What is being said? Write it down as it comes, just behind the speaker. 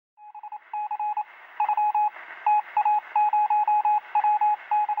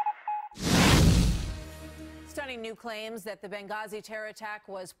Stunning new claims that the Benghazi terror attack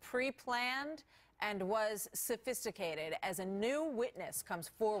was pre-planned and was sophisticated as a new witness comes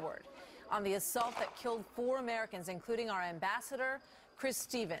forward on the assault that killed 4 Americans, including our ambassador, Chris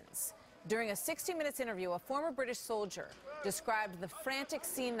Stevens. During a 60 Minutes interview, a former British soldier described the frantic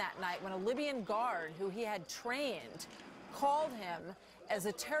scene that night when a Libyan guard who he had trained called him as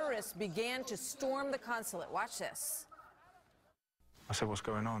the terrorists began to storm the consulate. Watch this. I said, "What's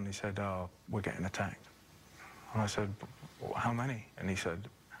going on?" He said, "Oh, we're getting attacked." And I said, "How many?" And he said,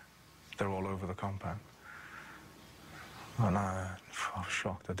 "They're all over the compound." And I was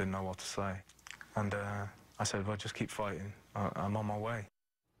shocked. I didn't know what to say. And I said, "Well, just keep fighting. I'm on my way."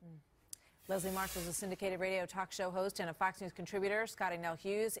 Leslie Marshall is a syndicated radio talk show host and a Fox News contributor. Scotty Nell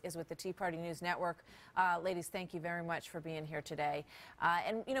Hughes is with the Tea Party News Network. Ladies, thank you very much for being here today.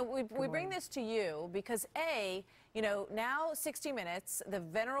 And, you know, we bring this to you because, now 60 Minutes, the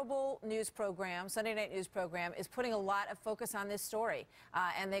venerable news program, Sunday night news program, is putting a lot of focus on this story.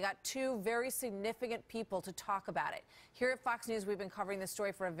 And they got 2 very significant people to talk about it. Here at Fox News, we've been covering this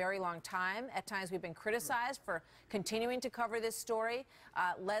story for a very long time. At times, we've been criticized for continuing to cover this story.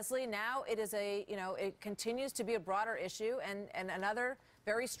 Leslie, now it is it continues to be a broader issue, and another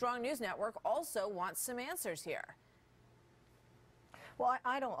very strong news network also wants some answers here. Well,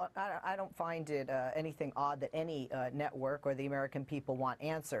 I don't find it anything odd that any network or the American people want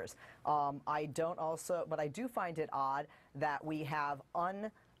answers. But I do find it odd that we have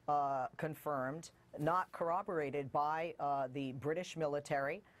unconfirmed, not corroborated by the British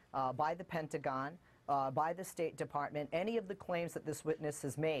military, by the Pentagon, by the State Department, any of the claims that this witness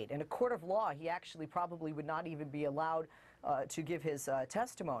has made. In a court of law, he actually probably would not even be allowed to give his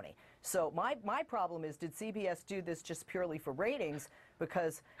testimony. So my problem is, did CBS do this just purely for ratings?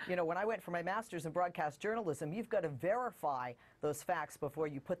 Because, you know, when I went for my master's in broadcast journalism, you've got to verify those facts before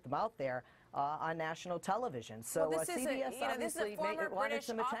you put them out there on national television. So well, CBS obviously wanted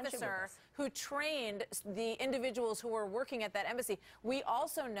some attention with this. Who trained the individuals who were working at that embassy. We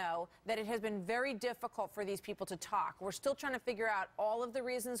also know that it has been very difficult for these people to talk. We're still trying to figure out all of the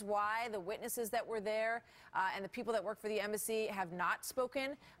reasons why the witnesses that were there and the people that work for the embassy have not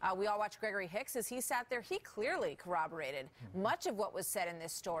spoken. We all watched Gregory Hicks as he sat there. He clearly corroborated much of what was said in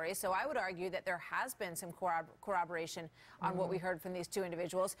this story. So I would argue that there has been some corroboration on what we heard from these 2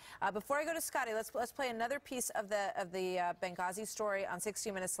 individuals. Before I go to Scotty, let's play another piece of the Benghazi story on 60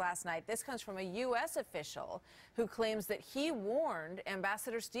 Minutes last night. This comes from a U.S. official who claims that he warned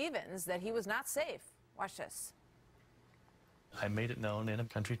Ambassador Stevens that he was not safe. Watch this. I made it known in a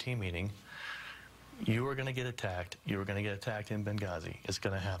country team meeting, you are going to get attacked. You are going to get attacked in Benghazi. It's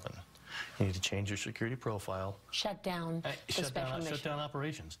going to happen. You need to change your security profile. Shut down shut down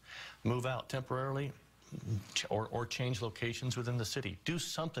operations. Move out temporarily. Or change locations within the city. Do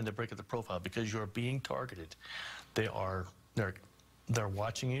something to break up the profile because you're being targeted. They're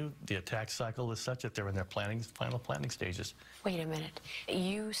watching you. The attack cycle is such that they're in their final planning stages. Wait a minute.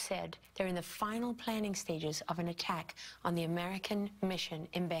 You said they're in the final planning stages of an attack on the American mission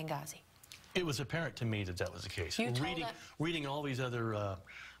in Benghazi. It was apparent to me that that was the case. Reading all these other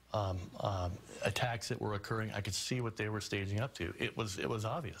attacks that were occurring, I could see what they were staging up to. It was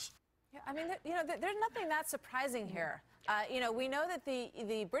obvious. Yeah, I mean, there's nothing that surprising here. We know that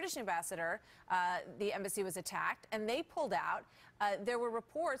the British ambassador, the embassy was attacked, and they pulled out. There were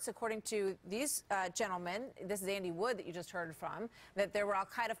reports, according to these gentlemen, this is Andy Wood that you just heard from, that there were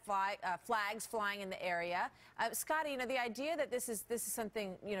Al-Qaeda flags flying in the area. Scotty, the idea that this is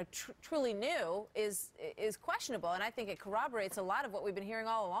something truly new is questionable, and I think it corroborates a lot of what we've been hearing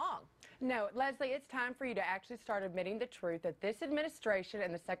all along. No, Leslie, it's time for you to actually start admitting the truth that this administration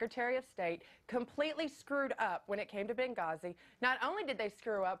and the Secretary of State completely screwed up when it came to Benghazi. Not only did they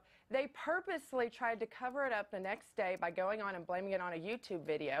screw up, they purposely tried to cover it up the next day by going on and blaming it on a YouTube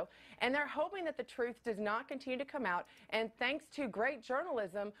video. And they're hoping that the truth does not continue to come out. And thanks to great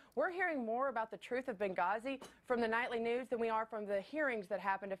journalism, we're hearing more about the truth of Benghazi from the nightly news than we are from the hearings that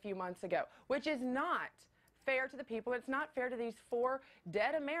happened a few months ago, which is not fair to the people. It's not fair to these 4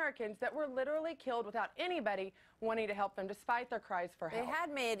 dead Americans that were literally killed without anybody wanting to help them, despite their cries for help.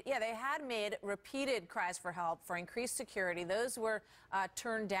 They had made repeated cries for help, for increased security. Those were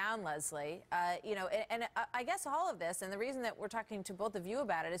turned down, Leslie. And I guess all of this, and the reason that we're talking to both of you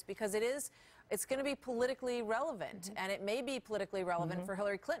about it is because it's going to be politically relevant, and it may be politically relevant for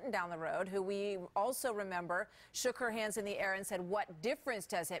Hillary Clinton down the road, who we also remember shook her hands in the air and said, what difference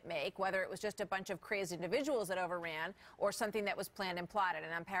does it make, whether it was just a bunch of crazy individuals that overran or something that was planned and plotted.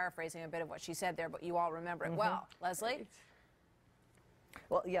 And I'm paraphrasing a bit of what she said there, but you all remember it well. Leslie?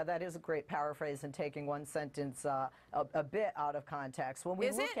 Well, yeah, that is a great paraphrase and taking one sentence a bit out of context. When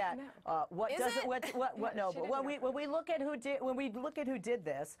we look at what doesn't, what no, but when we look at who did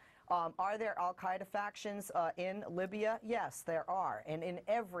this, are there Al-Qaeda factions in Libya? Yes, there are, and in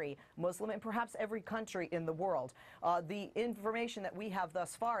every Muslim and perhaps every country in the world. The information that we have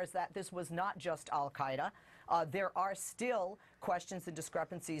thus far is that this was not just Al-Qaeda. There are still questions and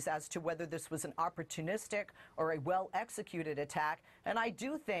discrepancies as to whether this was an opportunistic or a well-executed attack. And I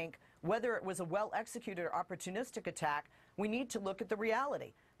do think whether it was a well-executed or opportunistic attack, we need to look at the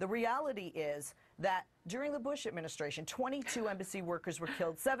reality. The reality is that during the Bush administration, 22 embassy workers were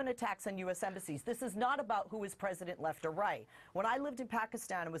killed, 7 attacks on U.S. embassies. This is not about who is president, left or right. When I lived in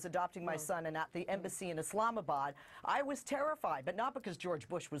Pakistan and was adopting my son and at the embassy in Islamabad, I was terrified, but not because George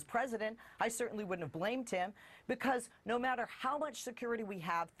Bush was president. I certainly wouldn't have blamed him, because no matter how much security we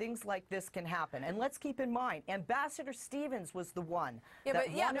have, things like this can happen. And let's keep in mind, Ambassador Stevens was the one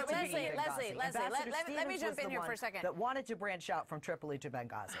Leslie, let me jump in here for a second. That wanted to branch out from Tripoli to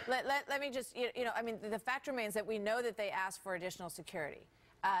Benghazi. Let me just, I mean, the fact remains that we know that they asked for additional security.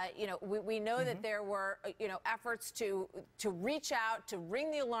 We know that there were, efforts to reach out, to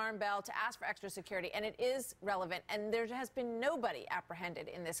ring the alarm bell, to ask for extra security, and it is relevant. And there has been nobody apprehended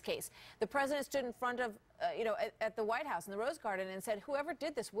in this case. The president stood in front of, at the White House in the Rose Garden and said, whoever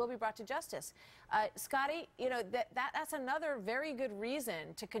did this will be brought to justice. Scotty, that's another very good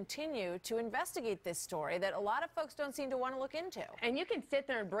reason to continue to investigate this story that a lot of folks don't seem to want to look into. And you can sit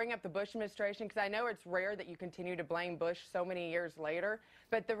there and bring up the Bush administration, because I know it's rare that you continue to blame Bush so many years later.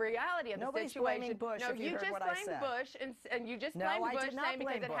 But the reality of the situation, Bush, no, you just blamed Bush, and you just blamed Bush, saying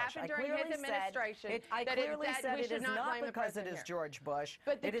because it happened during his administration. I clearly said it is not because it is George Bush.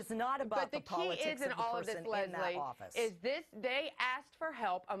 It is not about the politics of the person in that office. Is this, they asked for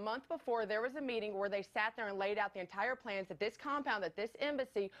help a month before there was a meeting where they sat there and laid out the entire plans that this compound, that this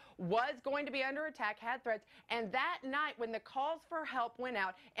embassy was going to be under attack, had threats, and that night when the calls for help went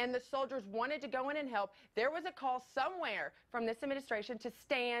out and the soldiers wanted to go in and help, there was a call somewhere from this administration to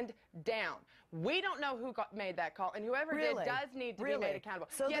stand down. We don't know who made that call, and whoever did does need to be made accountable.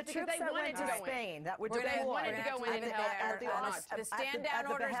 So the troops that went to Spain, that were deployed, wanted to go in and help. The stand-down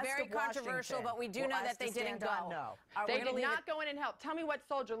order is very controversial, but we do know that they didn't go. They did not go in and help. Tell me what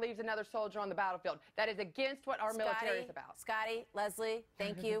soldier leaves another soldier on the battlefield. That is against what our military is about. Scotty, Leslie,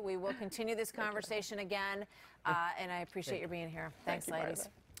 thank you. We will continue this conversation again, and I appreciate your being here. Thanks, ladies.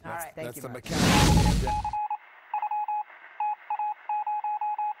 All right. That's the mechanic.